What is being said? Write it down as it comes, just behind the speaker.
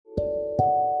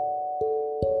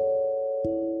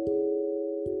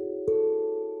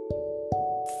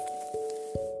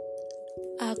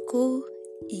Aku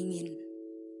ingin.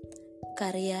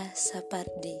 Karya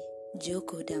Sapardi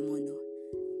Djoko Damono.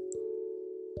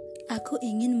 Aku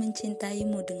ingin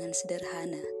mencintaimu dengan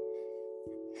sederhana,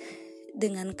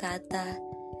 dengan kata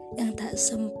yang tak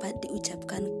sempat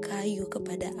diucapkan kayu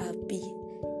kepada api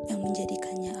yang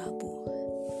menjadikannya abu.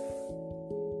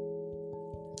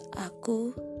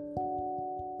 Aku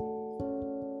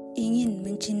ingin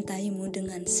mencintaimu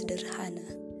dengan sederhana,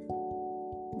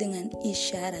 dengan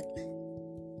isyarat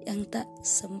yang tak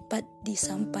sempat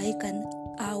disampaikan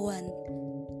awan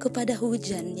kepada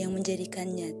hujan yang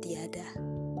menjadikannya tiada.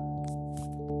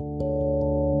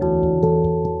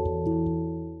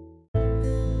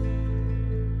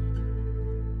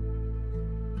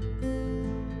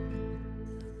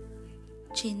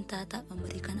 Cinta tak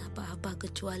memberikan apa-apa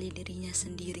kecuali dirinya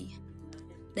sendiri,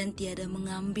 dan tiada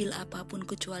mengambil apapun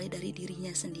kecuali dari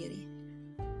dirinya sendiri.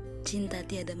 Cinta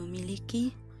tiada memiliki,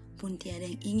 pun tiada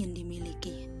yang ingin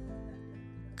dimiliki,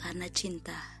 karena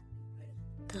cinta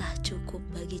telah cukup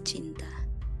bagi cinta.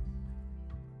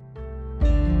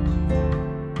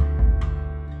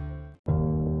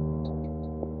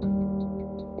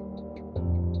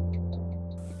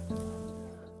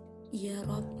 Ya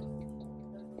Rob,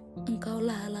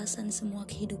 Engkaulah alasan semua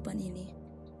kehidupan ini.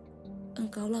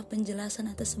 Engkaulah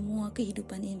penjelasan atas semua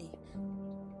kehidupan ini.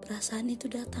 Perasaan itu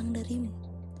datang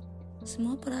darimu.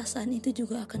 Semua perasaan itu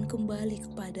juga akan kembali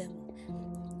kepadamu.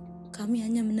 Kami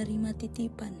hanya menerima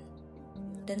titipan,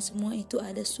 dan semua itu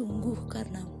ada sungguh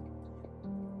karenamu.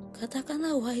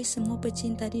 Katakanlah wahai semua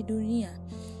pecinta di dunia,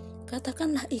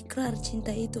 katakanlah ikrar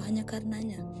cinta itu hanya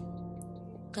karenanya.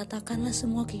 Katakanlah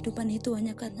semua kehidupan itu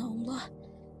hanya karena Allah.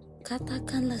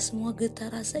 Katakanlah semua getar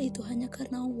rasa itu hanya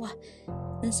karena Allah,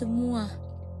 dan semua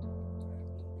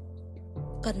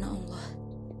karena Allah.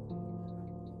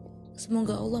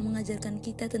 Semoga Allah mengajarkan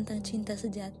kita tentang cinta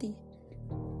sejati.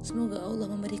 Semoga Allah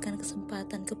memberikan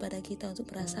kesempatan kepada kita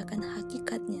untuk merasakan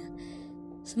hakikatnya.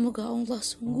 Semoga Allah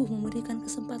sungguh memberikan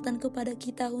kesempatan kepada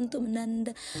kita untuk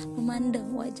memandang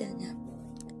wajahnya.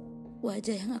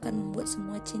 Wajah yang akan membuat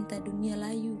semua cinta dunia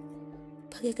layu,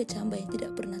 bagai kecambah yang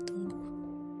tidak pernah tumbuh.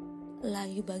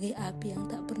 Layu bagai api yang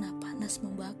tak pernah panas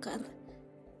membakar.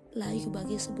 Layu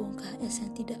bagai sebongkah es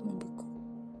yang tidak membeku.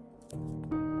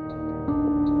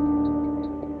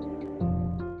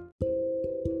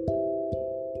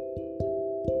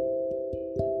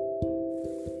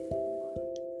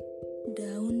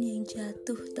 Daun yang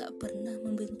jatuh tak pernah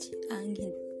membenci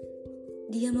angin.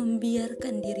 Dia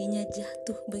membiarkan dirinya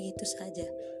jatuh begitu saja,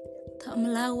 tak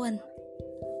melawan,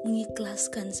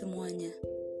 mengikhlaskan semuanya.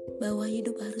 Bahwa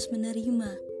hidup harus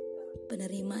menerima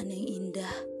penerimaan yang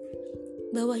indah.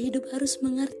 Bahwa hidup harus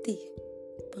mengerti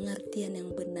pengertian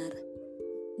yang benar.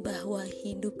 Bahwa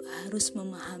hidup harus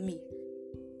memahami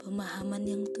pemahaman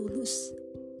yang tulus.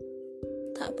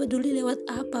 Tak peduli lewat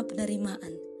apa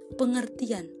penerimaan,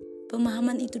 pengertian,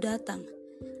 pemahaman itu datang.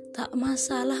 Tak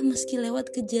masalah meski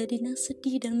lewat kejadian yang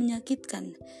sedih dan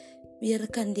menyakitkan.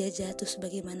 Biarkan dia jatuh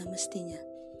sebagaimana mestinya.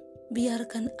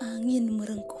 Biarkan angin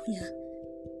merengkuhnya,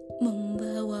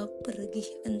 membawa pergi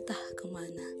entah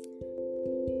kemana.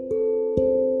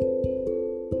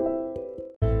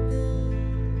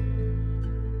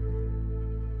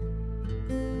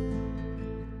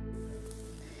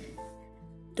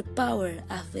 The power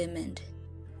of women.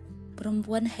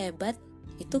 Perempuan hebat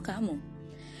itu kamu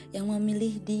yang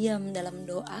memilih diam dalam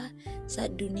doa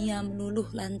saat dunia meluluh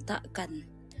lantakkan,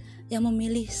 yang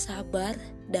memilih sabar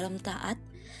dalam taat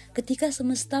ketika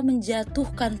semesta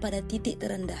menjatuhkan pada titik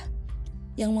terendah,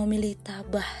 yang memilih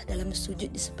tabah dalam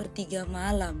sujud di sepertiga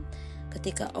malam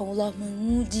ketika Allah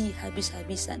menguji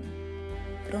habis-habisan.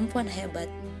 Perempuan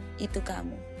hebat itu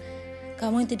kamu.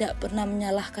 Kamu yang tidak pernah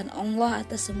menyalahkan Allah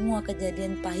atas semua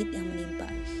kejadian pahit yang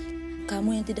menimpa.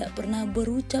 Kamu yang tidak pernah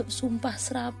berucap sumpah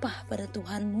serapah pada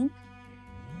Tuhanmu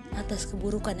atas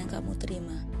keburukan yang kamu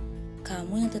terima.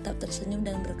 Kamu yang tetap tersenyum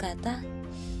dan berkata,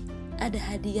 ada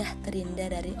hadiah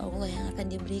terindah dari Allah yang akan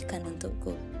diberikan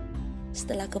untukku.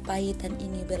 Setelah kepahitan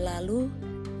ini berlalu,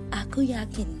 aku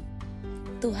yakin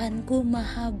Tuhanku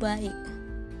maha baik.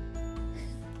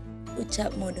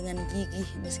 Ucapmu dengan gigih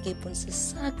meskipun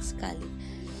sesak sekali.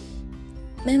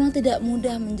 Memang tidak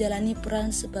mudah menjalani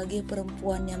peran sebagai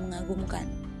perempuan yang mengagumkan.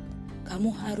 Kamu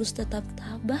harus tetap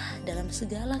tabah dalam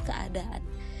segala keadaan.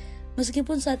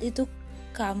 Meskipun saat itu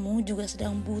kamu juga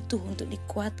sedang butuh untuk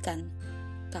dikuatkan.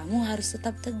 Kamu harus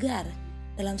tetap tegar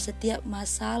dalam setiap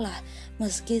masalah,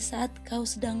 meski saat kau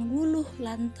sedang luluh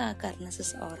lanta karena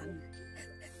seseorang.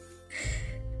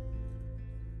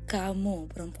 Kamu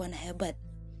perempuan hebat,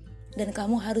 dan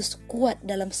kamu harus kuat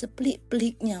dalam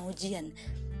sepelik-peliknya ujian.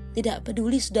 Tidak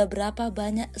peduli sudah berapa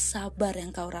banyak sabar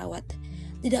yang kau rawat,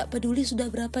 Tidak peduli sudah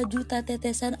berapa juta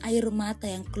tetesan air mata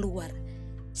yang keluar,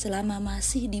 selama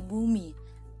masih di bumi,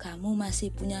 kamu masih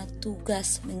punya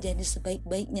tugas menjadi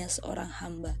sebaik-baiknya seorang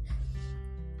hamba.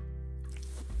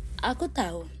 Aku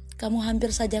tahu kamu hampir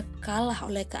saja kalah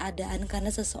oleh keadaan karena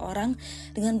seseorang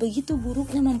dengan begitu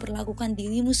buruknya memperlakukan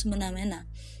dirimu semena-mena,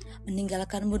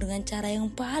 meninggalkanmu dengan cara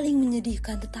yang paling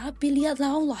menyedihkan. Tetapi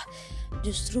lihatlah, Allah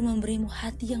justru memberimu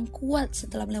hati yang kuat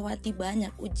setelah melewati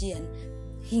banyak ujian.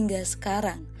 Hingga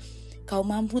sekarang kau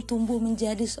mampu tumbuh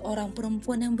menjadi seorang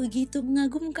perempuan yang begitu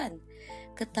mengagumkan.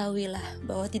 Ketahuilah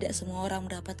bahwa tidak semua orang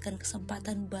mendapatkan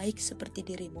kesempatan baik seperti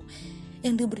dirimu,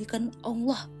 yang diberikan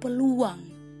Allah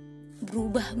peluang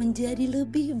berubah menjadi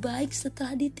lebih baik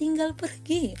setelah ditinggal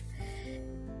pergi,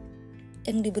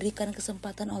 yang diberikan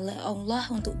kesempatan oleh Allah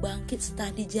untuk bangkit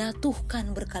setelah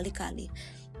dijatuhkan berkali-kali.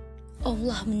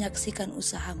 Allah menyaksikan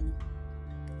usahamu,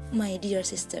 my dear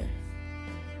sister.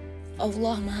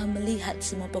 Allah Maha melihat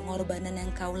semua pengorbanan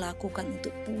yang kau lakukan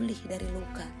untuk pulih dari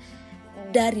luka,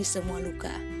 dari semua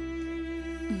luka.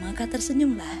 Maka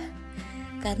tersenyumlah,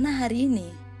 karena hari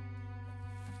ini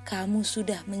kamu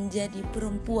sudah menjadi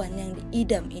perempuan yang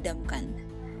diidam-idamkan.